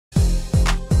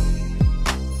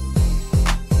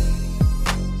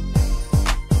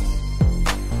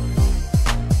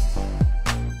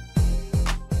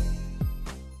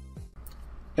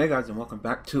Hey guys, and welcome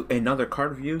back to another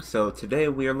card review. So today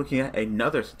we are looking at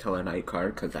another Satellarknight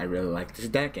card because I really like this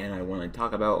deck and I want to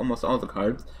talk about almost all the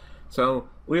cards. So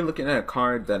we're looking at a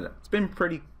card that's been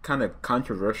pretty kind of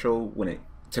controversial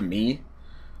to me.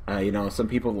 Some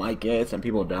people like it, some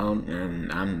people don't,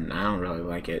 and I don't really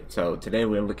like it. So today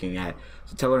we're looking at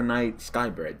Satellarknight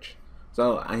Skybridge.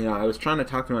 So I was trying to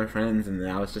talk to my friends, and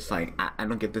I was just like, I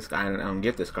don't get this guy, I don't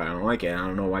get this card, I don't like it, I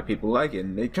don't know why people like it.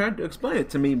 And they tried to explain it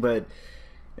to me, but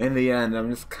in the end,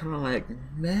 I'm just kind of like,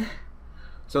 meh.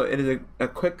 So it is a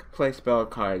quick play spell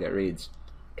card that reads,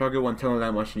 target one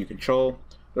Tellarknight monster you control,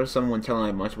 or summon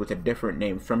Tellarknight monster with a different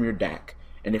name from your deck,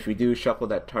 and if you do, shuffle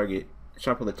the targeted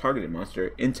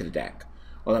monster into the deck.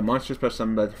 While that monster is special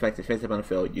summoned by the effect that face up on the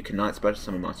field, you cannot special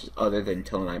summon monsters other than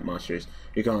Tellarknight monsters.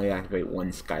 You can only activate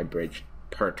one Skybridge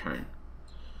per turn.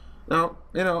 Now,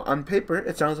 on paper,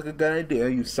 it sounds like a good idea.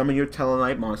 You summon your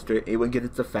Tellarknight monster, it would get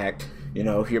its effect.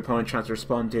 If your opponent tries to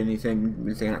respond to anything,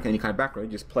 any kind of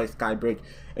background, just play Skybridge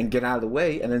and get out of the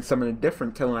way, and then summon a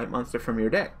different Tellarknight monster from your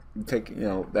deck. Take,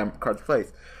 that card's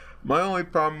place. My only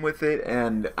problem with it,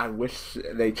 and I wish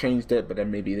they changed it, but then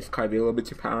maybe this card be a little bit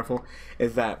too powerful,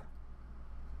 is that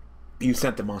you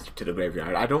sent the monster to the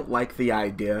graveyard. I don't like the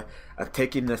idea of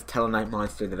taking this Tellarknight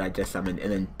monster that I just summoned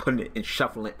and then putting it and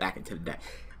shuffling it back into the deck.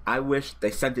 I wish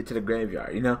they sent it to the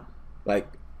graveyard, like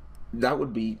that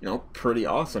would be, pretty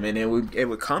awesome, and it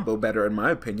would combo better in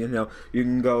my opinion. You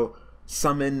can go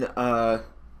summon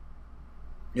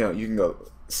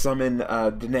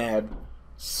Deneb,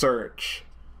 search,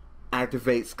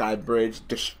 activate Skybridge,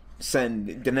 just send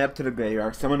Deneb to the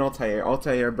graveyard, summon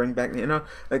Altair, bring back,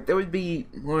 like there would be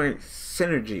more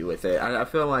synergy with it. I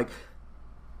feel like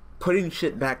putting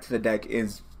shit back to the deck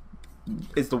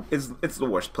it's the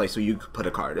worst place where you could put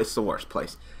a card. It's the worst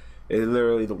place. It's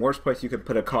literally the worst place you could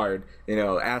put a card.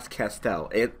 Ask Castell.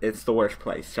 It's the worst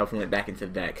place. Shuffling it back into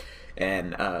the deck,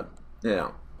 and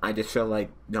I just feel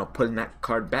like putting that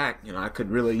card back. I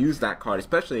could really use that card,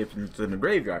 especially if it's in the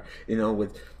graveyard.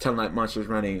 With Tellarknight monsters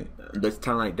running this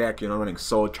Tellarknight deck. Running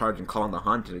Soul Charge and Calling the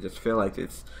Haunted. I just feel like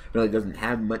it's really doesn't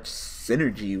have much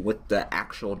synergy with the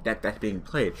actual deck that's being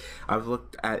played. I've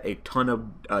looked at a ton of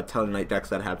Tellarknight decks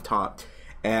that have topped,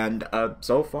 and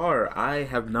so far I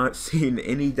have not seen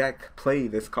any deck play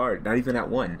this card, not even at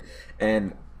one.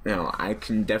 And I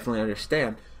can definitely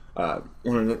understand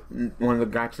one of the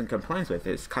gripes and complaints with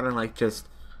it. It's kind of like just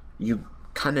you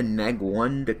kind of neg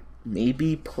one to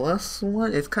maybe plus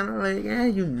one. It's kind of like, yeah,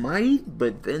 you might,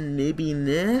 but then maybe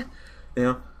nah.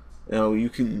 You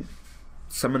can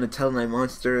summon a Tellarknight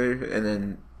monster and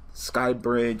then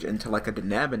Skybridge into like a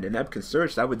Deneb, and Deneb can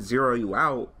search. That would zero you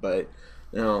out, but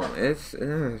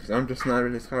I'm just not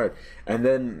really hard. And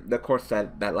then of course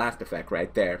that last effect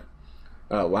right there.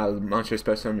 While the monster is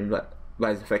special summoned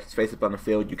by its effect is face up on the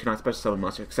field, you cannot special summon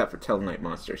monsters except for Tellarknight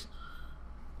monsters.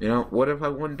 What if I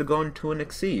wanted to go into an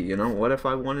Exceed? What if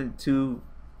I wanted to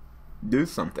do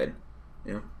something?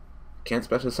 Can't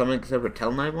special summon except for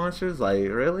Tellarknight monsters? Like,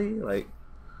 really? Like,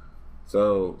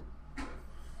 so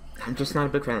I'm just not a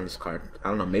big fan of this card. I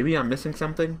don't know, maybe I'm missing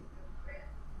something.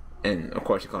 And of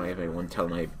course you can only have one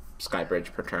Tellarknight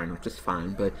Skybridge per turn, which is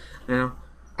fine, but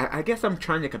I guess I'm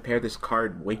trying to compare this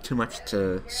card way too much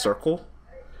to Circle.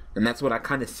 And that's what I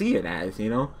kind of see it as,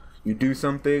 You do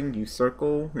something, you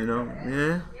circle,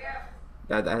 yeah.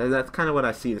 That's kind of what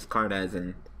I see this card as,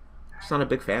 and I'm just not a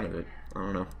big fan of it. I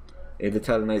don't know. If the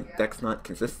Tellarknight deck's not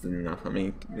consistent enough, I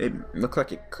mean, it looks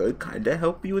like it could kind of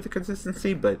help you with the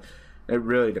consistency, but it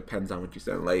really depends on what you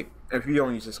said. Like, if you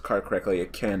don't use this card correctly,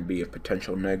 it can be a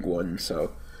potential neg one,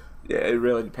 so yeah, it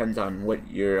really depends on what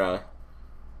you're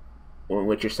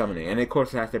summoning. And of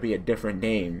course it has to be a different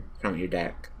name from your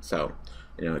deck, so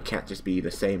it can't just be the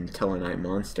same Tellarknight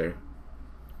monster.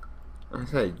 Like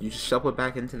I said, you just shuffle it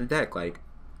back into the deck. Like,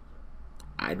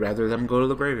 I'd rather them go to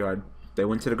the graveyard. If they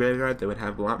went to the graveyard, they would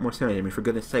have a lot more synergy. I mean, for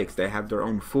goodness sakes, they have their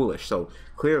own Foolish, so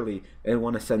clearly they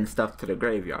want to send stuff to the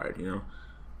graveyard. You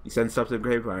send stuff to the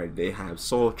graveyard, they have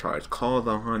Soul Charge, Call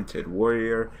the Haunted,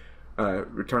 Warrior,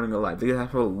 Returning Alive. They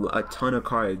have a ton of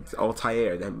cards,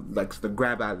 Altair, that likes to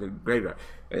grab out of the graveyard.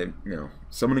 And,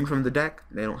 summoning from the deck,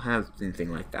 they don't have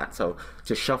anything like that. So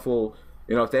to shuffle,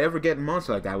 if they ever get a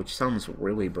monster like that, which sounds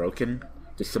really broken,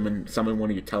 to summon one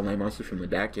of your Tellarknight monsters from the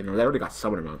deck, they already got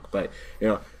Summoner Monk, but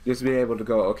just being able to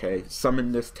go, okay,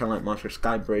 summon this Tellarknight monster,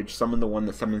 Skybridge, summon the one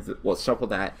that summons, shuffle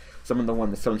that, summon the one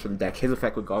that summons from the deck. His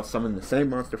effect would go, summon the same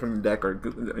monster from the deck, or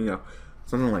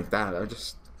something like that. I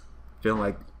just feel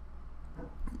like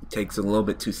it takes a little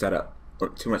bit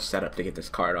too much setup to get this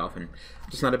card off, and I'm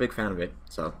just not a big fan of it.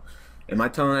 So, in my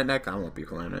Tellarknight deck, I won't be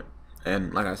playing it.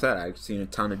 And like I said, I've seen a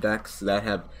ton of decks that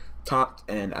have talked,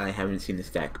 and I haven't seen this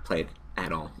deck played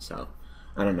at all. So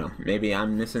I don't know. Maybe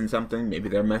I'm missing something. Maybe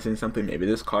they're missing something. Maybe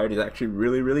this card is actually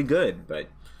really, really good, but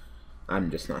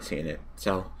I'm just not seeing it.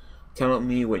 So tell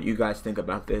me what you guys think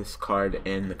about this card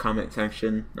in the comment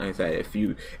section. Like I said,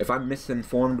 if I'm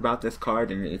misinformed about this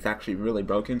card and it's actually really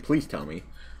broken, please tell me.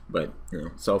 But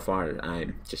so far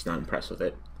I'm just not impressed with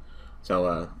it.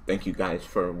 So thank you guys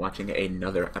for watching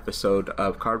another episode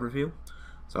of Card Review.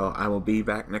 So I will be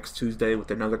back next Tuesday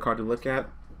with another card to look at.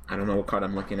 I don't know what card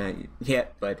I'm looking at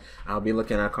yet, but I'll be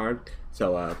looking at a card.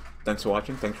 So thanks for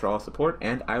watching, thanks for all the support,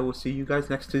 and I will see you guys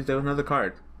next Tuesday with another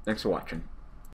card. Thanks for watching.